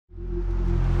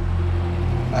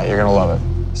You're gonna love it.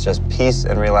 It's just peace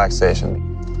and relaxation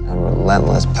and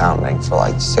relentless pounding for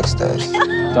like 6 days.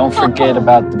 Don't forget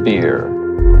about the beer.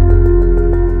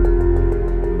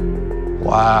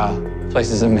 Wow, this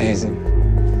place is amazing.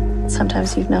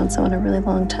 Sometimes you've known someone a really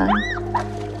long time.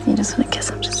 You just want to kiss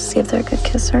them just to see if they're a good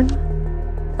kisser.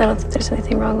 I don't think there's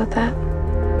anything wrong with that.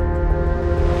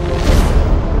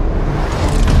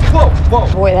 Whoa,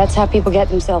 whoa. Boy, that's how people get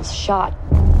themselves shot.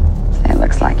 It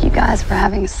looks like you guys were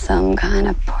having some kind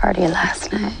of party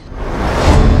last night.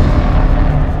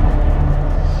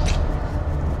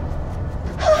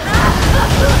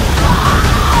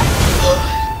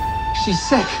 She's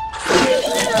sick.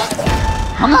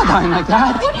 I'm not dying like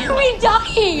that. What are we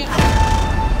dying?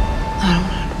 I don't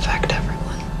want to infect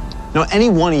everyone. No, any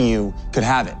one of you could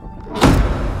have it.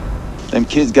 Them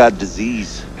kids got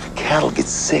disease. If cattle get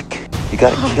sick, you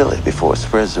gotta kill it before it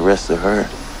spreads the rest of the herd.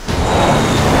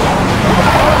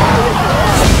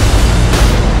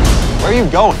 Where are you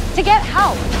going? To get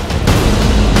help.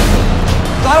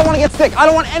 I don't want to get sick. I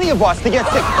don't want any of us to get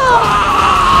sick.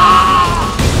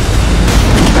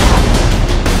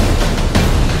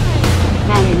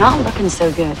 Man, you're not looking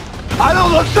so good. I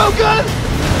don't look so good!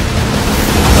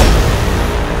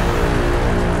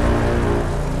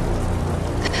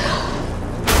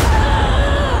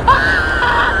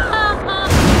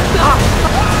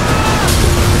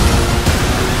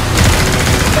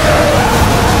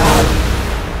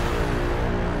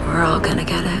 We're all gonna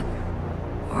get it.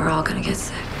 We're all gonna get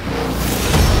sick.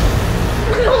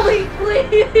 Billy,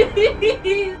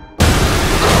 please.